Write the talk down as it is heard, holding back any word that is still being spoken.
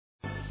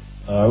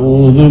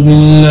أعوذ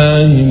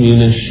بالله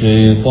من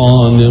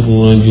الشيطان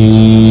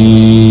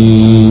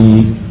الرجيم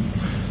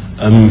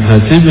أم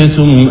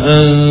حسبتم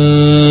أن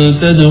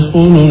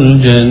تدخلوا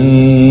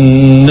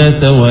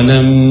الجنة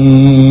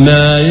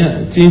ولما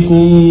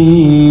يأتكم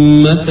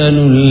مثل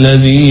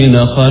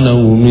الذين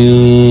خلوا من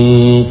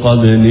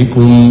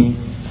قبلكم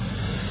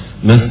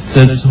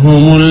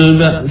مستهم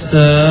البأساء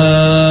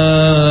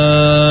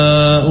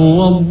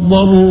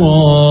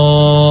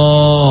والضراء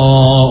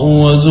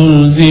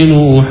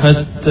وزلزلوا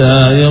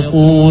حتى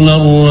يقول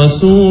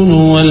الرسول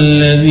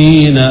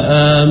والذين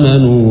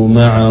آمنوا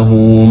معه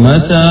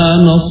متى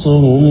نصر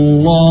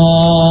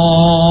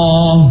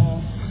الله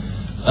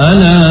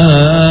ألا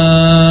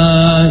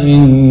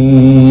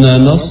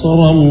إن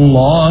نصر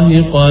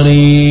الله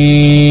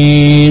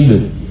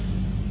قريب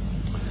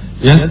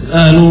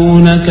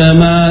يسألونك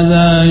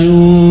ماذا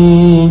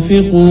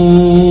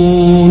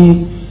ينفقون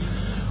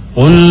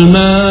قل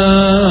ما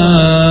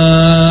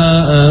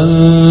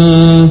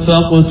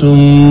أنفقتم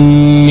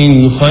من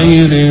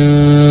خير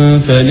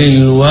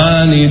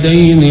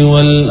فللوالدين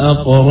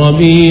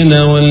والأقربين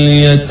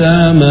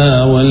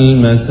واليتامى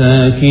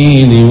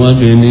والمساكين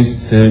وابن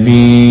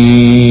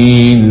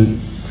السبيل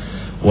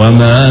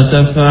وما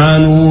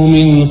تفعلوا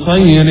من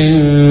خير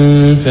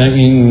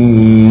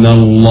فإن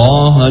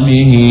الله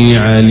به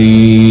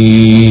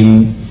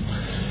عليم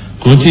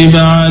كتب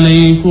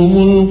عليكم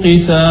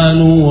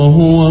القتال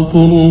وهو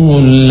كره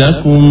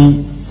لكم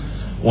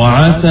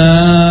وعسى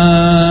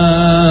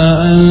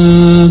أن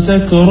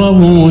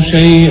تكرهوا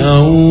شيئا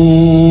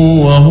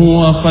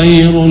وهو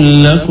خير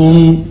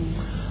لكم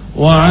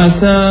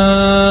وعسى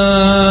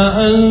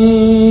أن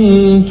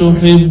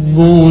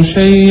تحبوا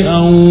شيئا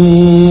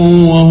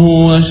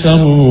وهو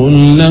شر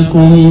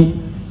لكم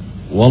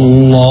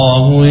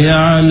والله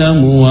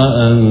يعلم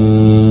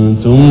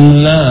وأنتم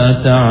لا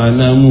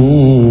تعلمون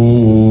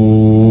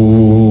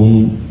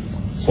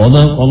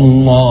صدق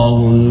الله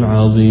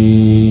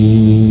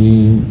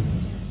العظيم.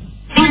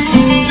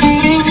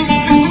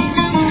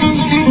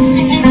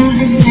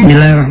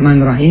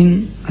 Bismillahirrahmanirrahim.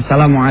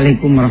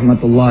 Assalamualaikum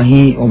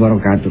warahmatullahi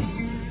wabarakatuh.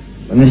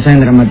 Pemirsa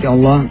yang dirahmati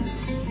Allah,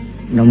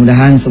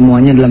 mudah-mudahan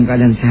semuanya dalam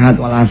keadaan sehat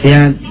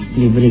walafiat,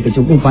 diberi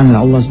kecukupan oleh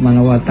Allah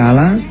Subhanahu wa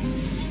taala.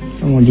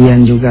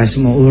 Kemudian juga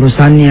semua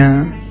urusannya,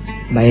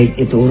 baik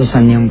itu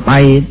urusan yang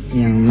pahit,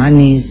 yang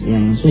manis,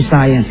 yang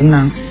susah, yang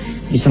senang,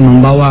 bisa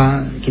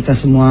membawa kita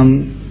semua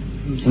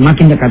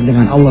semakin dekat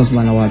dengan Allah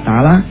Subhanahu wa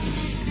taala.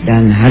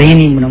 Dan hari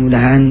ini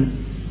mudah-mudahan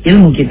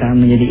ilmu kita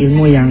menjadi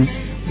ilmu yang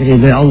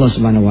diridhai Allah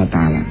Subhanahu wa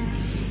taala.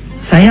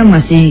 Saya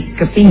masih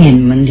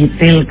kepingin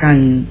mendetailkan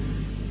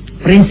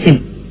prinsip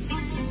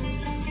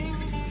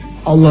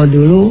Allah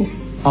dulu,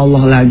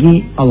 Allah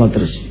lagi, Allah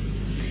terus.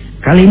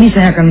 Kali ini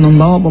saya akan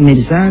membawa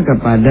pemirsa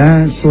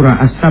kepada surah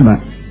As-Saba.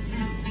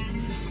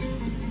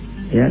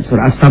 Ya,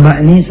 surah As-Saba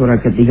ini surah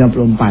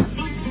ke-34.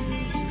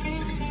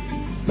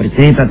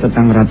 Bercerita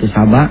tentang Ratu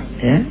Saba,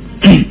 ya.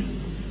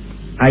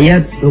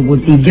 Ayat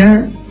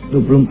 23,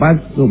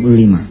 24,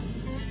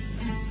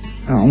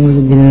 25.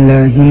 A'udzu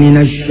billahi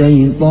minasy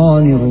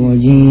syaithanir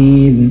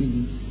rajim.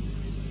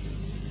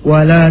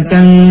 ولا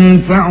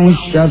تنفع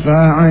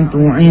الشفاعة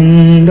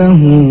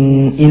عنده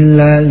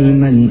إلا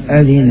لمن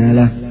أذن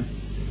له.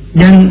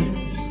 Dan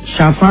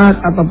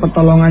syafaat atau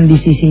pertolongan di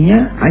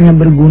sisinya hanya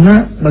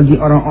berguna bagi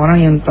orang-orang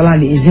yang telah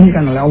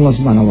diizinkan oleh Allah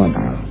Subhanahu wa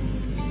taala.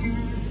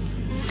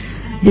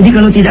 Jadi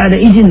kalau tidak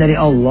ada izin dari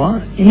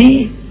Allah,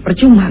 ini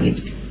percuma gitu.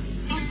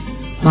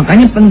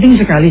 Makanya penting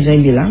sekali saya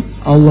bilang,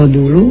 Allah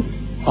dulu,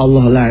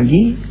 Allah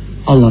lagi,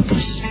 Allah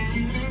terus.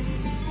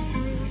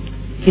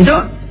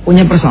 Kita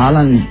punya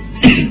persoalan nih.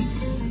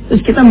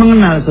 Terus kita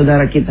mengenal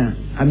saudara kita,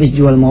 habis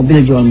jual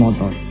mobil, jual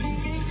motor.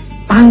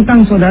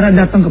 Pantang saudara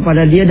datang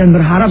kepada dia dan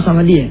berharap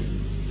sama dia.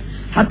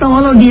 Atau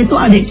kalau dia itu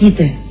adik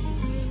kita,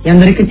 yang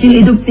dari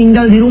kecil hidup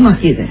tinggal di rumah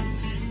kita,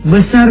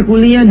 besar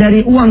kuliah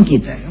dari uang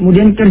kita,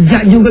 kemudian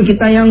kerja juga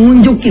kita yang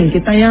nunjukin,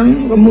 kita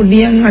yang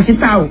kemudian ngasih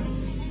tahu,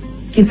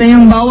 kita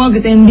yang bawa,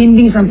 kita yang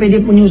bimbing sampai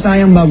dia punya usaha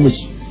yang bagus.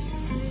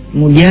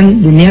 Kemudian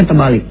dunia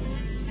terbalik,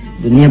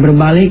 dunia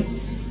berbalik,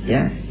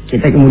 ya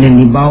kita kemudian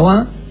di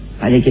bawah,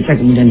 adik kita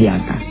kemudian di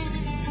atas.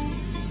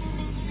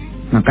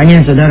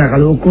 Makanya saudara,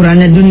 kalau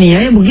ukurannya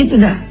dunia ya begitu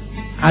dah.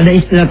 Ada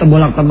istilah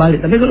terbolak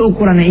terbalik. Tapi kalau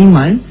ukurannya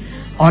iman,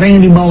 orang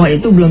yang di bawah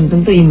itu belum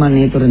tentu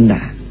imannya itu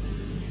rendah.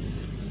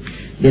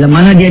 Bila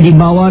mana dia di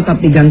bawah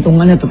tapi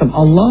gantungannya tetap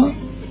Allah,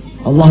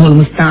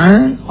 Allahul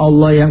Musta'an,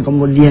 Allah yang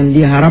kemudian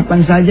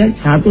diharapkan saja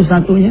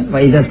satu-satunya.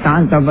 Wa idza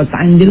sta'anta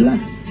fasta'in billah.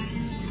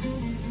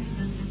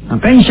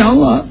 Maka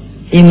insyaallah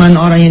iman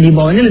orang yang di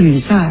bawah ini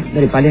lebih besar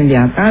daripada yang di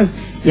atas,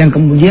 yang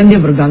kemudian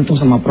dia bergantung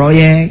sama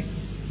proyek,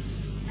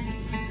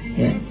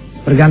 ya,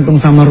 bergantung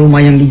sama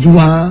rumah yang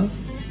dijual.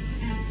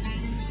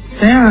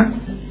 Saya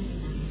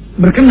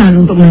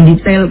berkenan untuk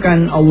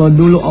mendetailkan Allah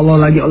dulu, Allah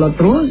lagi, Allah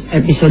terus.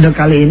 Episode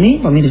kali ini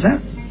pemirsa,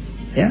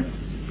 ya,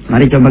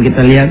 mari coba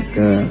kita lihat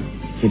ke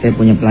kita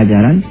punya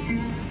pelajaran.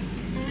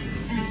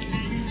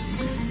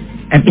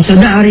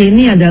 Episode hari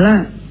ini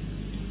adalah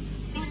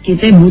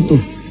kita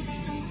butuh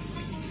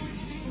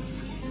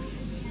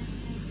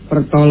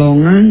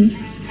pertolongan,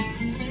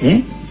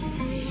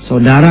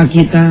 saudara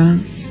kita,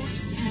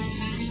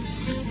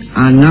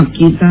 anak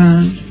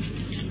kita,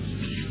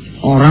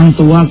 orang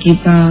tua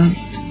kita,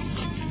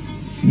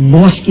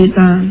 bos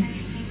kita,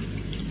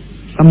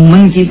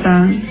 teman kita.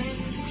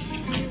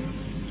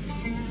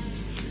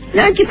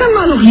 Ya kita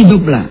makhluk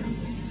hidup lah.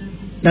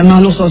 Dan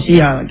makhluk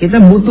sosial.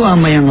 Kita butuh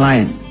sama yang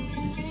lain.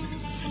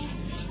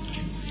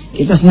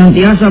 Kita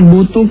senantiasa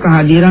butuh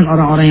kehadiran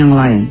orang-orang yang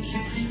lain.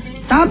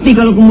 Tapi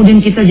kalau kemudian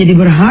kita jadi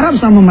berharap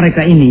sama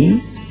mereka ini,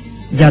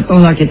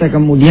 jatuhlah kita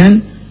kemudian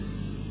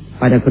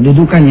pada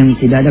kedudukan yang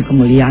tidak ada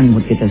kemuliaan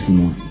buat kita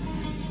semua.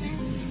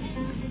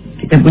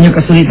 Kita punya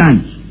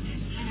kesulitan.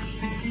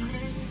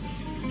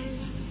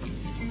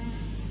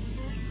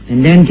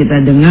 And then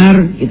kita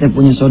dengar, kita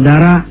punya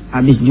saudara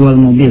habis jual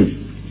mobil,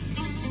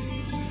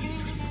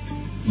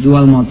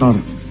 jual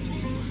motor,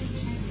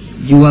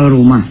 jual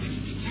rumah.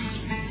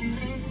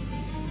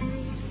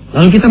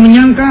 Lalu kita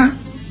menyangka,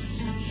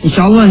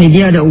 insya Allah nih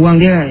dia ada uang,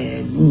 dia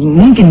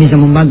mungkin bisa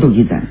membantu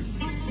kita.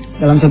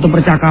 Dalam satu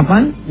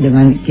percakapan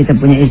dengan kita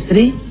punya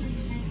istri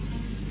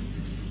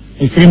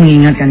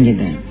mengingatkan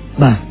kita,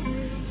 bah,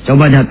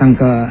 coba datang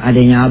ke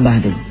adiknya Abah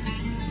tuh,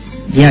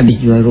 dia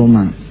habis jual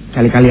rumah,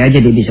 kali-kali aja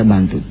dia bisa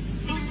bantu.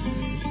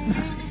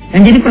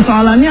 Yang jadi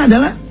persoalannya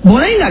adalah,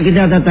 boleh nggak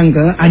kita datang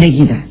ke adik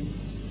kita?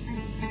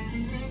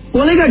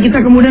 Boleh nggak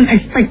kita kemudian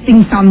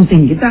expecting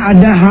something? Kita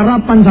ada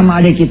harapan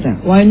sama adik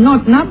kita. Why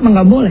not? Kenapa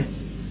nggak boleh?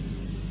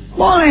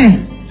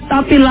 Boleh.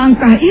 Tapi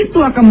langkah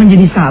itu akan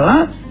menjadi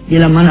salah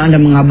bila mana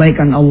Anda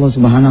mengabaikan Allah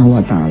Subhanahu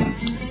wa Ta'ala.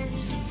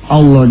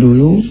 Allah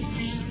dulu,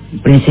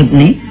 prinsip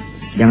nih,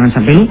 jangan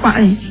sampai lupa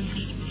nih.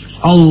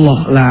 Allah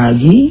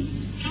lagi,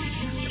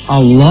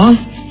 Allah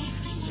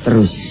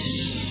terus.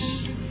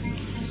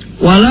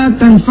 Wala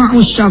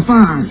tanfa'us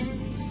syafa'ah.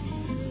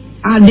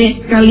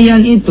 Adik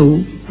kalian itu,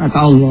 kata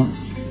Allah,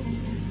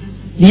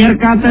 biar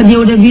kata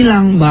dia udah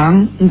bilang,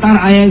 bang, ntar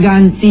ayah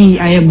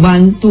ganti, ayah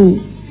bantu,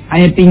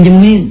 ayah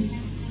pinjemin.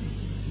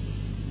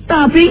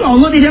 Tapi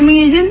Allah tidak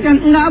mengizinkan,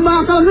 nggak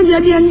bakal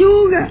kejadian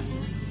juga.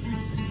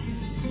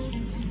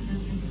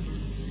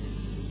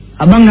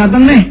 Abang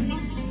datang deh,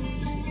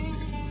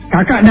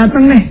 kakak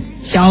datang deh,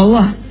 insya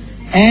Allah.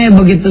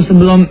 Begitu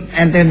sebelum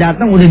ente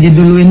datang udah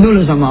diduluin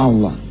dulu sama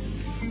Allah.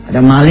 Ada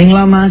maling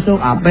lah masuk,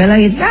 apa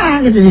lagi,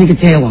 kita jadi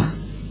kecewa.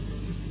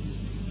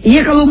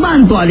 Iya kalau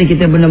bantu adik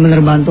kita benar-benar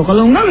bantu.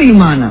 Kalau enggak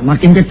gimana?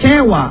 Makin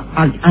kecewa.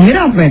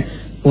 Akhirnya apa?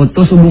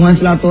 Putus hubungan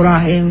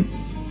silaturahim.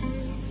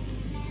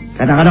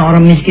 Kadang-kadang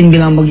orang miskin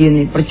bilang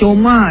begini,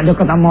 percuma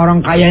dekat sama orang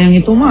kaya yang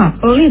itu mah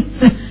pelit.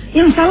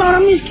 Yang salah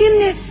orang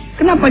miskinnya.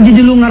 Kenapa jadi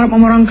lu ngarap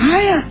sama orang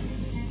kaya?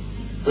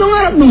 Lu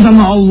ngarap dong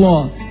sama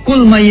Allah.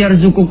 Qul may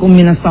yarzuqukum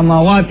minas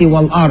samawati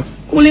wal ard.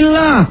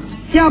 Qulillah.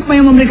 Siapa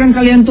yang memberikan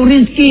kalian tuh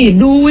rizki,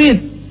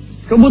 duit,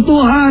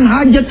 kebutuhan,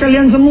 hajat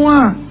kalian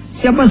semua?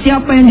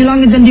 Siapa-siapa yang di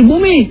langit dan di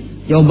bumi?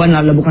 Jawaban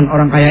adalah bukan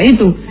orang kaya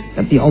itu,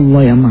 tapi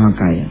Allah yang maha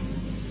kaya.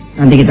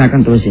 Nanti kita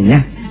akan terusin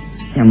ya.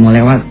 Yang mau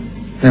lewat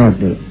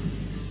dulu.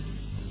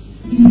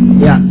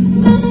 Ya,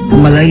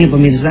 kembali lagi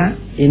pemirsa.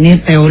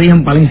 Ini teori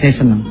yang paling saya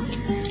senang.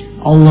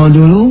 Allah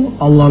dulu,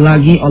 Allah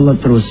lagi, Allah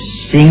terus.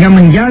 Sehingga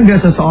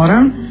menjaga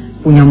seseorang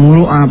punya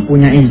muru'ah,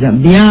 punya izzah.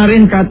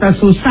 Biarin kata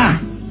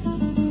susah.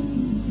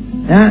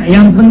 Ya,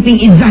 yang penting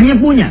izzahnya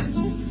punya.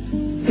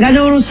 Gak ada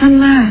urusan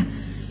lah.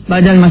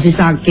 Badan masih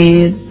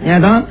sakit,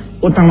 ya toh,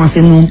 utang masih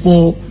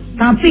numpuk.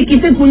 Tapi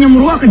kita punya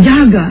muruah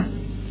kejaga.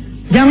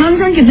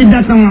 Jangankan kita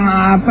datang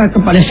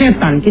kepada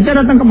setan, kita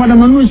datang kepada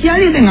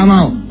manusia kita nggak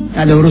mau.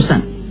 Gak ada urusan.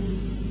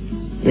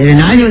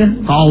 Jadiin aja udah,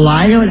 ke Allah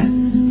aja udah.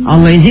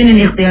 Allah izinin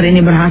ikhtiar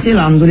ini berhasil,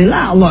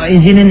 alhamdulillah. Allah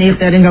izinin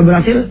ikhtiar ini nggak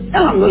berhasil,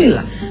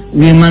 alhamdulillah.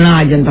 Gimana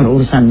aja ntar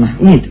urusan mah,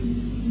 gitu.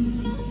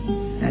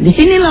 Nah,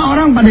 disinilah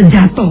orang pada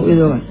jatuh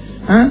gitu kan.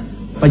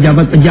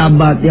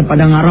 Pejabat-pejabat ya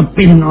pada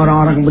ngarepin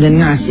orang-orang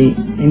kemudian ngasih,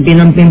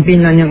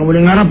 pimpinan-pimpinan yang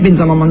kemudian ngarepin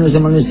sama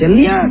manusia-manusia.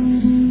 Lihat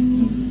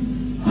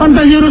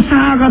fantasi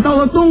rusak, kata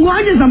Allah, tunggu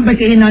aja sampai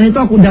keinginan itu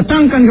aku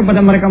datangkan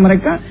kepada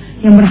mereka-mereka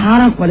yang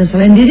berharap pada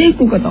selain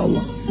diriku, kata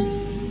Allah.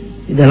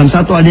 Di dalam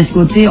satu hadis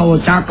qudsi Allah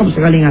cakep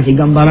sekali ngasih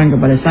gambaran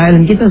kepada saya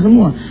dan kita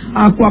semua.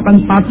 Aku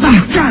akan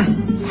patahkan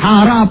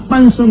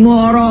harapan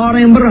semua orang-orang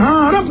yang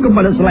berharap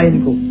kepada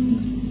selainku.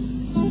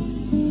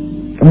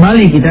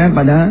 Kembali kita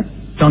pada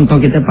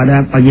contoh kita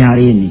pada pagi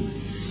hari ini.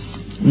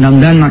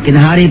 Mudah-mudahan makin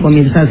hari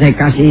pemirsa saya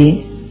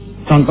kasih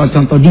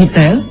contoh-contoh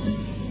detail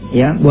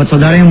ya buat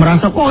saudara yang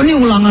merasa kok ini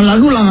ulangan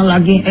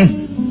lagi.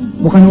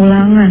 Bukan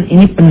ulangan,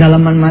 ini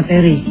pendalaman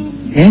materi.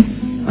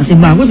 Masih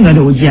bagus nggak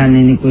ada ujian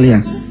ini kuliah.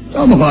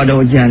 Coba kalau ada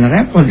ujian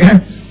repot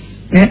kan.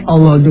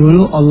 Allah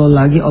dulu,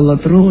 Allah lagi, Allah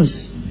terus.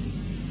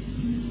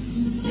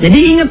 Jadi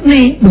ingat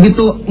nih,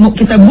 begitu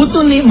kita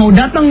butuh nih, mau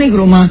datang nih ke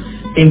rumah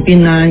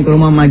pimpinan, ke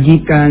rumah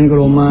majikan, ke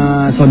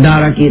rumah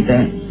saudara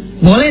kita.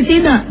 Boleh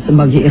tidak?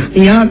 Sebagai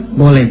ikhtiar,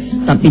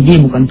 boleh. Tapi dia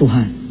bukan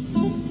Tuhan.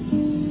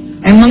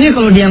 Emangnya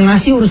kalau dia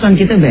ngasih urusan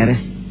kita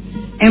beres?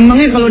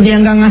 Emangnya kalau dia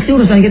nggak ngasih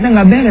urusan kita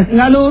nggak beres?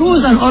 Nggak ada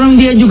urusan. Orang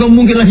dia juga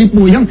mungkin lagi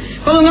puyeng.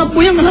 Kalau nggak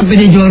puyeng kenapa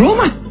dia jual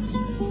rumah?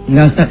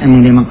 Nggak Ustaz,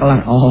 emang dia mah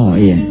kelar. Oh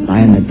iya,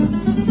 lain itu.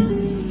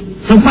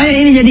 Supaya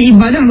ini jadi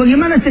ibadah,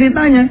 bagaimana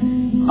ceritanya?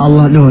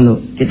 Allah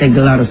dulu, kita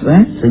gelar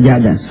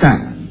sejadah,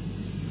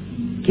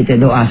 kita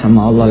doa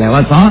sama Allah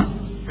lewat salat.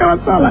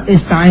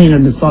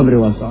 Ista'inu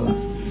bis-sabri was salat.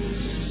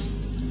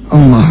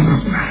 Allah.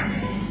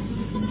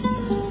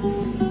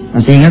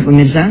 Masih ingat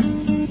pemirsa?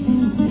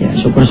 Ya,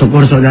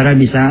 syukur-syukur saudara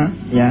bisa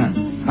ya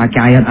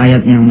pakai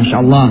ayat-ayat yang Masya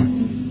Allah,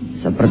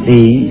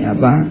 seperti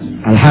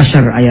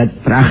Al-Hasyr ayat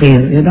terakhir,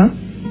 gitu.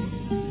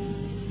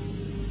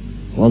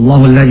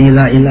 Wallahu alladzi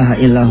la ilaha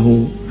illahu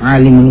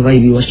alimul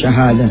ghaibi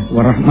wasyahadah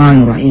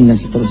warrahmanur rahim, dan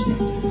seterusnya.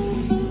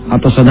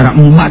 Atau saudara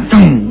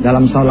membatang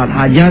dalam salat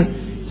hajat,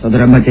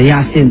 saudara baca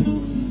Yasin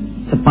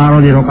separuh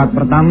di rakaat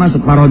pertama,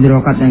 separuh di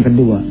rakaat yang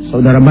kedua.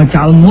 Saudara baca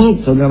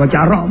Al-Mulk, saudara baca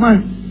Ar-Rahman.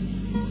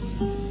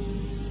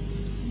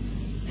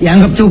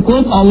 Dianggap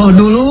cukup Allah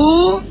dulu,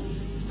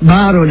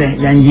 baru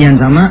deh janjian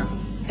sama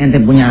ente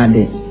punya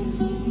adik.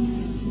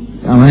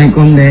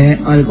 Assalamualaikum deh.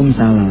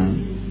 Waalaikumsalam.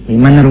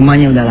 Gimana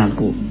rumahnya udah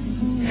laku?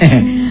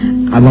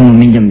 Abang mau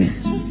minjem ya.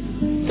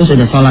 Terus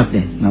udah sholat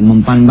deh. Gak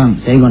mempan bang,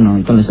 saya gua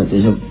nonton satu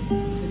isuk.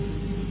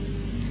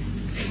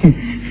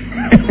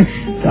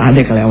 Tuh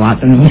adik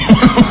kelewatan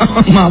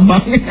sama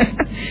abang.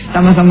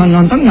 Sama-sama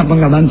nonton, ngapa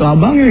gak bantu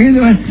abang ya gitu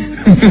kan.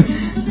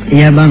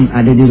 Iya bang,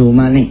 ada di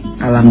rumah nih.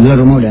 Alhamdulillah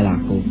rumah udah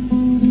laku.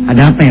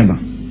 Ada apa ya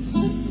bang?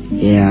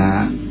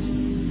 Ya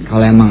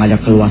kalau emang ada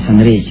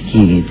keluasan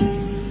rezeki gitu,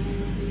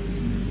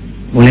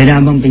 boleh dah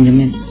abang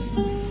pinjemin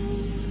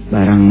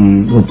barang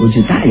 20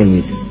 juta aja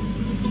gitu.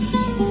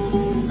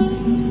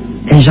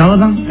 Insya Allah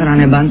bang,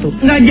 karena bantu.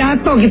 Nggak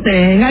jatuh kita.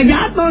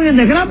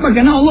 Kenapa?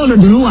 Karena Allah udah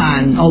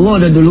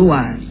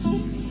duluan.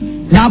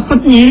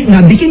 Dapatnya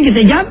nggak bikin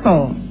kita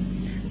jatuh.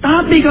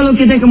 Tapi kalau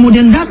kita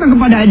kemudian datang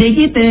kepada adik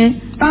kita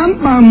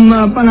tanpa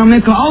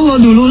ke Allah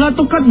dulu, lah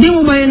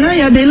tuqaddimu baina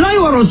yadayillahi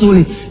wa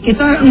rasuli.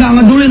 Kita nggak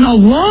ngedulin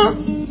Allah,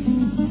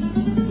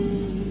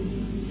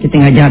 kita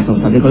nggak jatuh.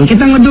 Tapi kalau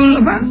kita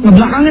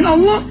ngebelakangin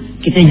Allah,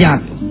 kita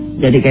jatuh.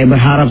 Jadi kayak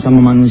berharap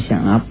sama manusia.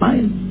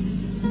 Ngapain?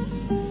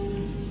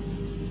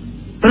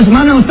 Terus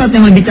mana ustadz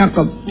yang lebih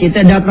cakep?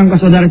 Kita datang ke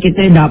saudara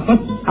kita dapat,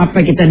 apa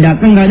kita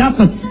datang nggak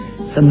dapat?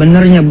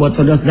 Sebenarnya buat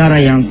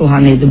saudara-saudara yang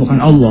Tuhan itu bukan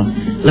Allah,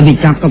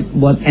 lebih cakep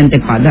buat ente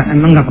pada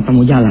emang nggak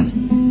ketemu jalan.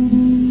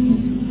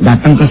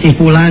 Datang ke si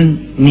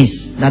fulan miss,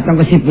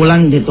 datang ke si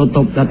fulan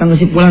ditutup, datang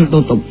ke si fulan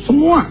tutup,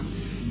 semua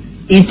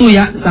itu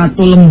ya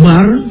satu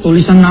lembar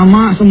tulisan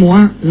nama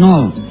semua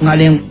nol, nggak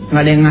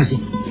ada yang ngasih.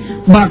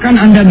 Bahkan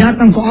Anda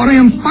datang ke orang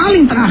yang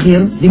paling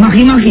terakhir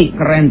dimaki-maki,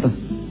 keren tuh.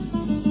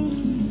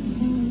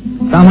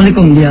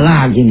 Assalamualaikum, dia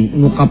lagi nih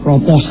buka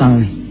proposal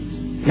nih.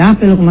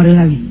 Kenapa lo kemarin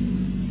lagi?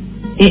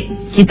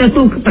 Kita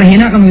tuh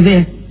terhina kan gitu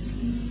ya.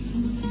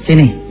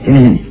 Sini.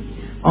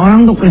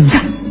 Orang tuh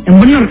kerja, yang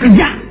benar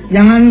kerja,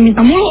 jangan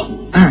minta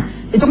mulu.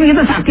 Itu kan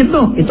kita sakit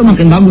tuh, itu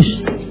makin bagus.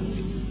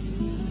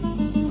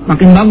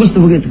 Makin bagus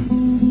tuh begitu.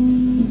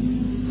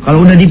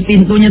 Kalau udah di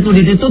pintunya tuh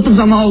ditutup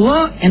sama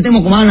Allah, ente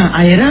mau kemana?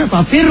 Akhirnya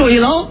fafiru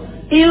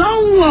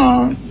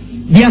ilallah.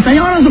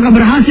 Biasanya orang suka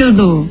berhasil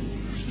tuh.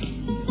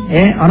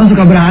 Orang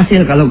suka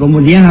berhasil kalau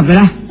kemudian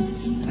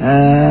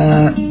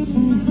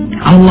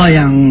Allah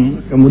yang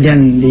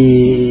kemudian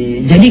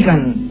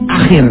dijadikan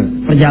akhir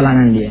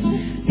perjalanan dia.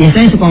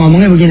 Biasanya suka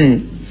ngomongnya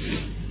begini,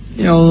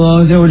 ya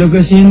Allah, saya udah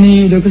ke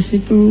sini, udah ke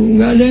situ,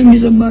 nggak ada yang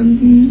bisa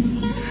bantu.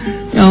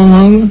 Ya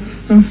Allah,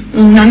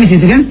 nangis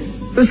itu kan.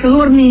 Terus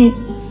keluar nih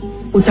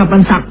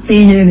ucapan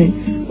saktinya nih,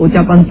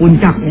 ucapan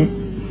puncaknya.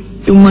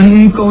 Cuman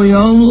Engkau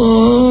ya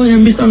Allah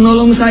yang bisa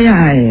nolong saya.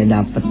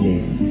 Dapat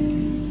deh.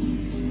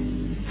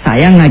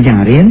 Saya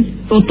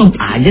ngajarin, tutup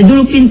aja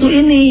dulu pintu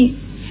ini.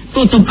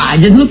 Tutup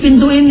aja dulu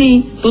pintu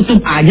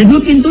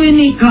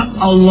ini. Ke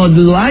Allah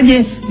dulu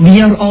aja,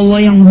 biar Allah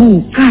yang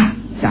buka.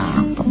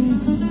 Cakep.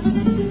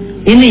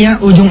 Ini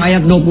ya, ujung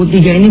ayat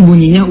 23 ini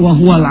bunyinya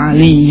wahuwal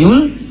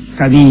aliyul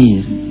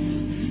kabir.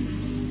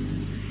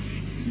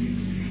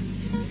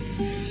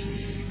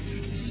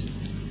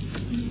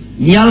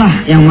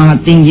 Dialah yang maha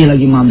tinggi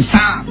lagi maha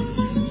besar.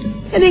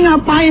 Jadi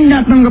ngapain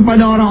datang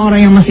kepada orang-orang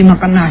yang masih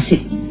makan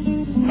nasi?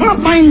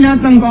 Ngapain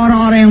datang ke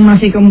orang-orang yang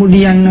masih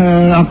kemudian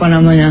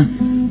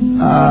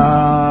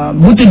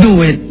butuh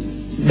duit?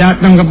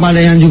 Datang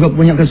kepada yang juga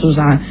punya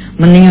kesusahan.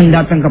 Mendingan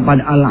datang kepada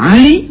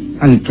Al-Ali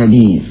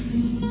Al-Kabir.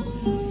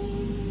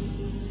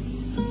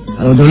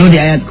 Kalau dulu di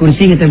ayat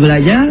kursi kita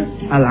belajar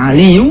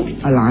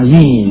Al-Aliyu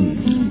Al-Azim.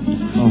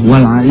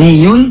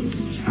 Wal-Aliyul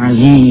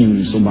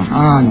Azim.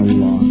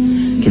 Subhanallah.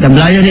 Kita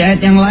belajar di ayat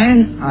yang lain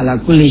ala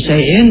kulli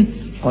syai'in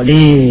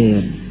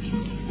qadir.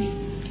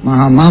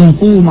 Maha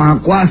mampu,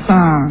 maha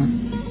kuasa.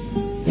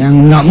 Yang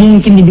nggak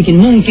mungkin dibikin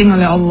mungkin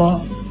oleh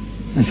Allah.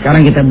 Nah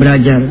sekarang kita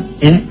belajar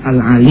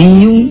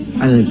Al-Aliyu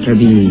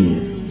Al-Kabir.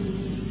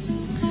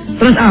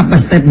 Terus apa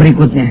step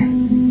berikutnya?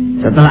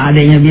 Setelah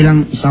adanya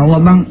bilang insya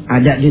Allah bang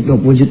ada di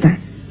 20 juta.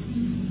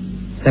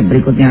 Step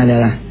berikutnya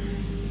adalah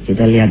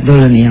kita lihat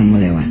dulu nih yang mau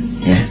lewat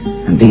ya.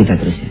 Nanti kita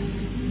terus ya.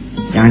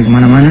 Jangan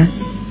kemana-mana.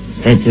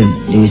 Stay tune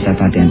di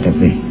Wisata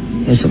TNTP.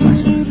 Besok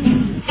masuk.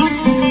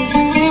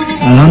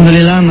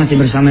 Alhamdulillah masih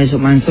bersama Yusuf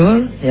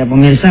Mansur. Ya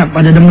pemirsa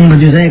pada demen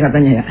baju saya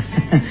katanya ya.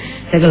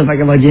 Saya kalau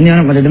pakai baju ini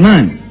orang pada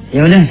demen.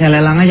 Ya udah saya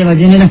lelang aja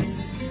baju ini dah.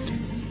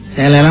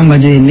 Saya lelang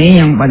baju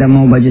ini yang pada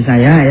mau baju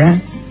saya ya.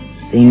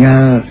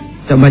 Tinggal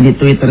coba di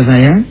Twitter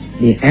saya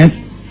di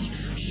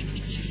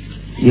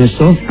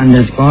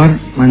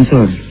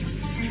 @Yusuf_Mansur.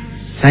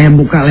 Saya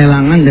buka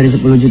lelangan dari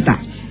 10 juta.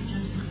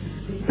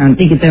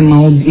 Nanti kita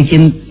mau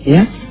bikin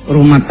ya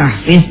rumah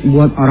tahfiz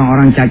buat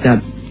orang-orang cacat.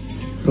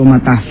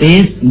 Rumah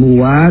tahfiz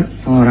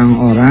buat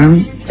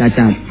orang-orang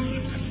cacat.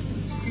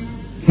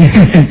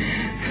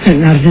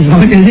 Narsis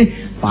banget sih.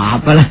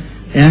 Apa-apalah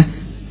ya.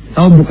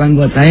 Tahu bukan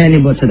buat saya,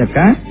 ini buat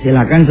sedekah.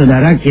 Silakan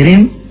saudara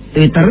kirim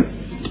Twitter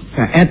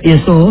ke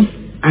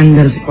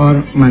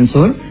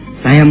 @Yusuf_Mansur.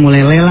 Saya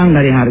mulai lelang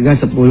dari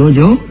harga 10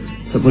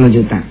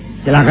 juta.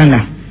 Silakan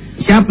dah.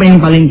 Siapa yang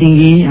paling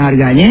tinggi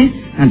harganya,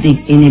 nanti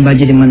ini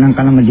baju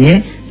dimenangkan sama dia,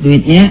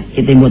 duitnya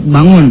kita buat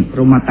bangun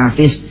rumah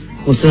tahfiz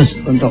khusus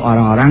untuk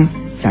orang-orang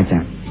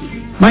cacat.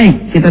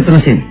 Baik, kita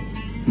terusin.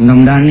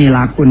 Mudah-mudahan nih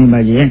laku nih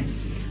baju ya.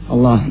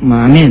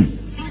 Allahumma amin.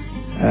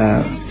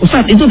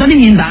 Ustadz itu tadi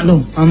minta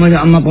tuh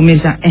sama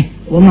pemirsa.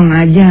 Gua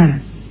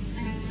mengajar,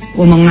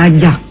 gua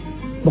mengajak,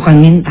 bukan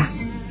minta.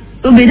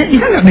 Tuh beda,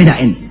 bisa nggak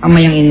bedain sama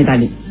yang ini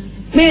tadi?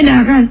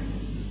 Beda kan?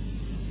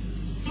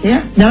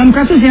 Ya, dalam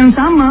kasus yang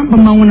sama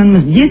pembangunan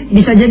masjid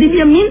bisa jadi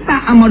dia minta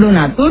sama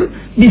donatur,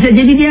 bisa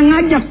jadi dia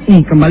ngajak.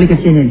 Nih kembali ke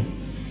sini nih.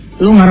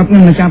 Lu ngarepnya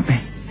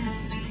mencapai.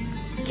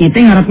 Kita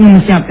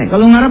ngarepnya mencapai.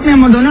 Kalau ngarepnya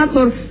sama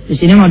donatur, di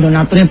sini sama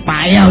donaturnya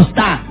payah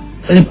Ustaz,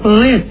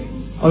 pelit-pelit.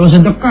 Kalau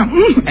sedekah,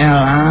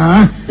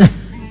 elah.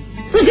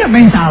 Terus siapa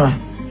yang salah?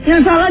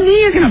 Yang salah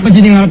dia, kenapa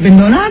jadi ngarepin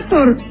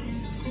donatur?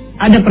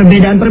 Ada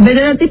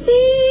perbedaan-perbedaan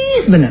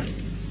tipis benar.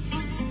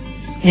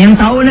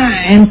 Yang tahu dah,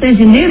 ente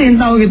sendiri yang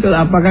tahu gitu.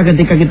 Apakah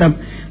ketika kita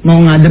mau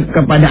ngadep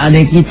kepada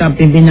adik kita,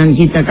 pimpinan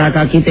kita,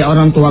 kakak kita,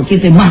 orang tua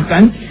kita,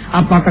 bahkan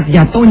apakah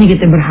jatuhnya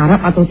kita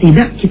berharap atau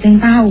tidak, kita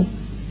yang tahu.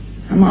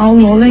 Sama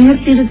Allah yang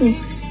ngerti itu.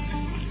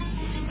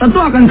 Tentu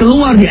akan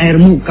keluar di air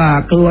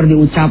muka, keluar di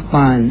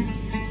ucapan.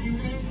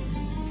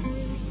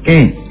 Oke,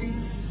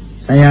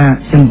 saya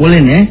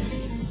simpulin ya.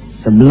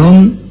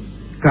 Sebelum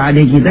ke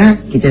adik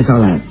kita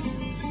sholat.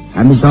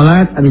 Habis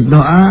sholat, habis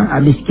doa,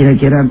 habis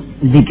kira-kira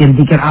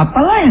zikir-zikir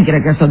apalah yang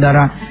kira-kira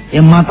saudara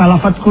yang mata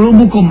lafaz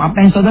qulubukum, apa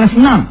yang saudara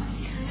senang.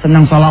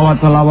 Senang salawat,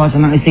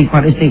 senang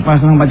istighfar,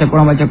 senang baca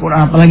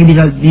Quran, apalagi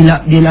bila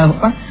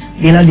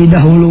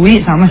didahului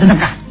sama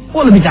sedekah.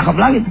 Oh lebih cakep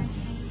lagi tuh.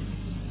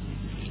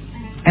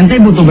 Ente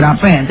butuh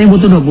berapa ya? Ente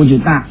butuh 20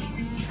 juta.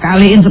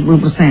 Kaliin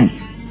 10%.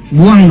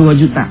 Buang 2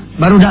 juta.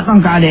 Baru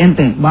datang ke adik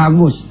ente.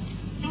 Bagus.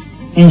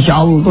 Insya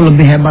Allah tuh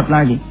lebih hebat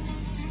lagi.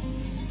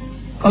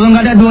 Kalau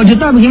nggak ada 2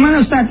 juta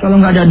bagaimana Ustaz?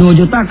 Kalau nggak ada 2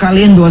 juta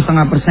kaliin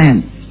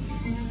 2,5%.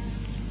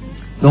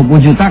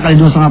 20 juta kali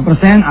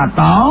 2,5%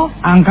 atau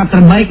angka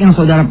terbaik yang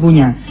saudara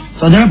punya.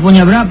 Saudara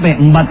punya berapa?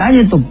 4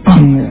 aja tuh.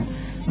 Bang.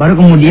 Baru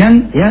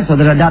kemudian ya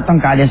saudara datang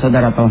ke adik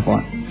saudara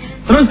telepon.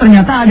 Terus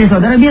ternyata adik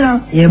saudara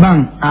bilang, ya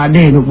bang,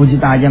 adik 20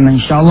 juta aja,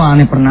 Masya Allah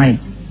aneh pernah.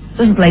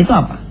 Terus setelah itu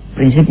apa?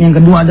 Prinsip yang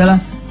kedua adalah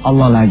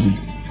Allah lagi.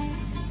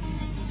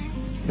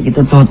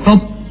 Begitu tutup,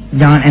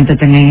 jangan ente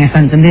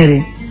cengengesan sendiri.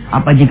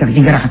 Apa jika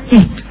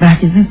berhasil,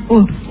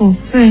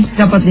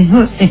 dapat nih,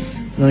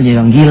 lo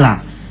bilang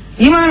gila.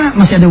 Gimana?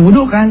 Masih ada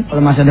wudhu kan?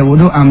 Kalau masih ada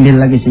wudhu, ambil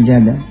lagi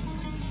sejadah.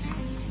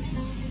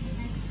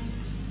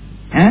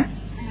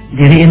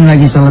 Diriin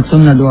lagi sholat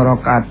sunnah 2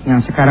 rakaat.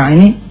 Yang sekarang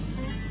ini,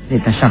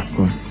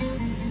 ditasyakur.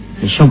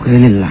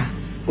 Syukrilillah.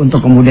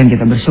 Untuk kemudian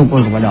kita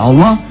bersyukur kepada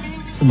Allah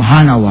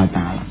Subhanahu wa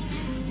ta'ala.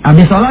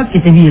 Habis sholat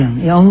kita bilang,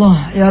 ya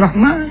Allah, ya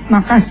Rahman,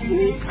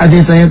 makasih.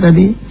 Adik saya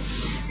tadi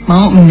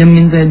mau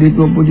menjamin saya duit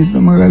 20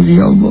 juta, makasih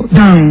ya Allah.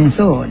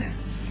 Sudah.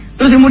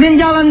 Terus kemudian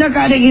jalan dah ke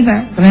adik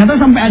kita. Ternyata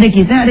sampai adik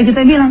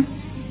kita bilang,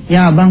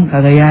 ya bang,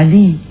 kagak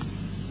jadi.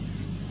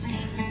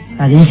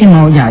 Tadinya sih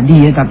mau jadi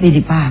ya, tapi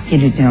dipakai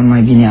duitnya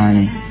sama bini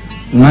aneh.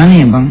 Gimana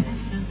ya bang?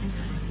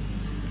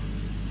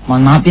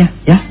 Mohon maaf ya.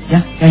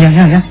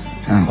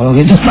 Nah, kalau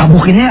gitu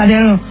tabukinnya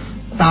ada lo.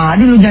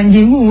 Tadi lu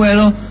janji gue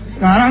lo,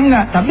 sekarang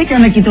enggak. Tapi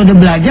karena kita udah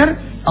belajar,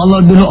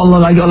 Allah dulu, Allah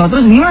lagi, Allah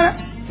terus, gimana?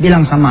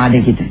 Bilang sama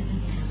adik kita,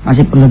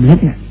 masih perlu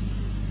duit nggak?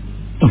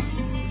 Tuh,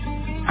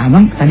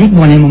 abang tadi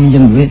bukannya mau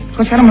minjem duit,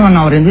 kok sekarang malah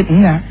nawarin duit?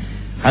 Enggak.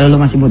 Kalau lu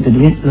masih butuh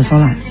duit, lu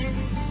sholat,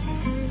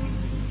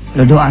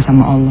 lu doa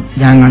sama Allah,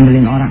 jangan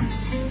ngandelin orang.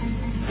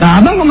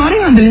 Nah, abang kemarin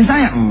ngandelin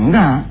saya?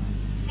 Enggak.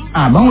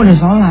 Abang udah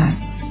sholat,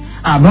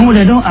 abang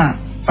udah doa.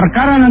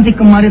 Perkara nanti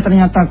kemari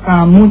ternyata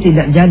kamu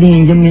tidak jadi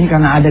minjemin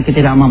karena ada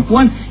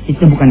ketidakmampuan,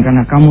 itu bukan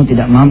karena kamu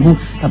tidak mampu,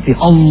 tapi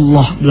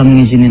Allah belum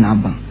ngizinin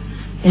abang.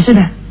 Ya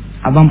sudah,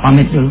 abang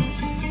pamit dulu.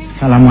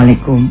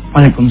 Assalamualaikum,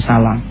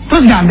 waalaikumsalam.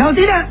 Terus gagal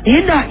tidak?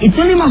 Tidak, itu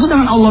dimaksud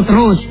dengan Allah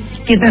terus.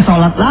 Kita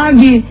sholat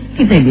lagi,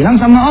 kita bilang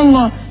sama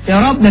Allah, ya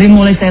Rabb, dari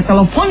mulai saya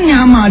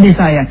teleponnya sama adik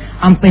saya,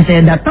 sampai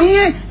saya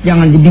datangnya,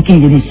 jangan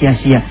dibikin jadi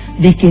sia-sia,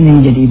 bikin yang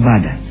jadi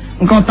ibadah.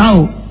 Engkau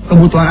tahu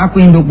kebutuhan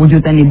aku yang 20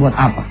 juta ini buat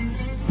apa?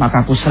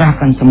 Maka aku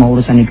serahkan semua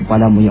urusan ini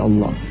kepadamu ya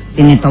Allah.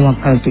 Ini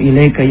tawakkaltu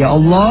ilaika ya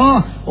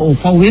Allah, wa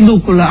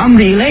ufawwidu kulla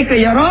amri ilaika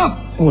ya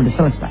Rabb. Udah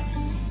selesai.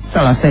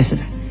 Selesai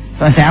sudah.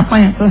 Selesai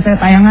apanya? Selesai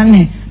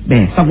tayangannya.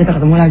 Besok kita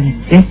ketemu lagi.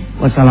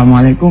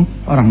 Wassalamualaikum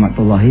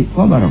warahmatullahi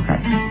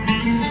wabarakatuh.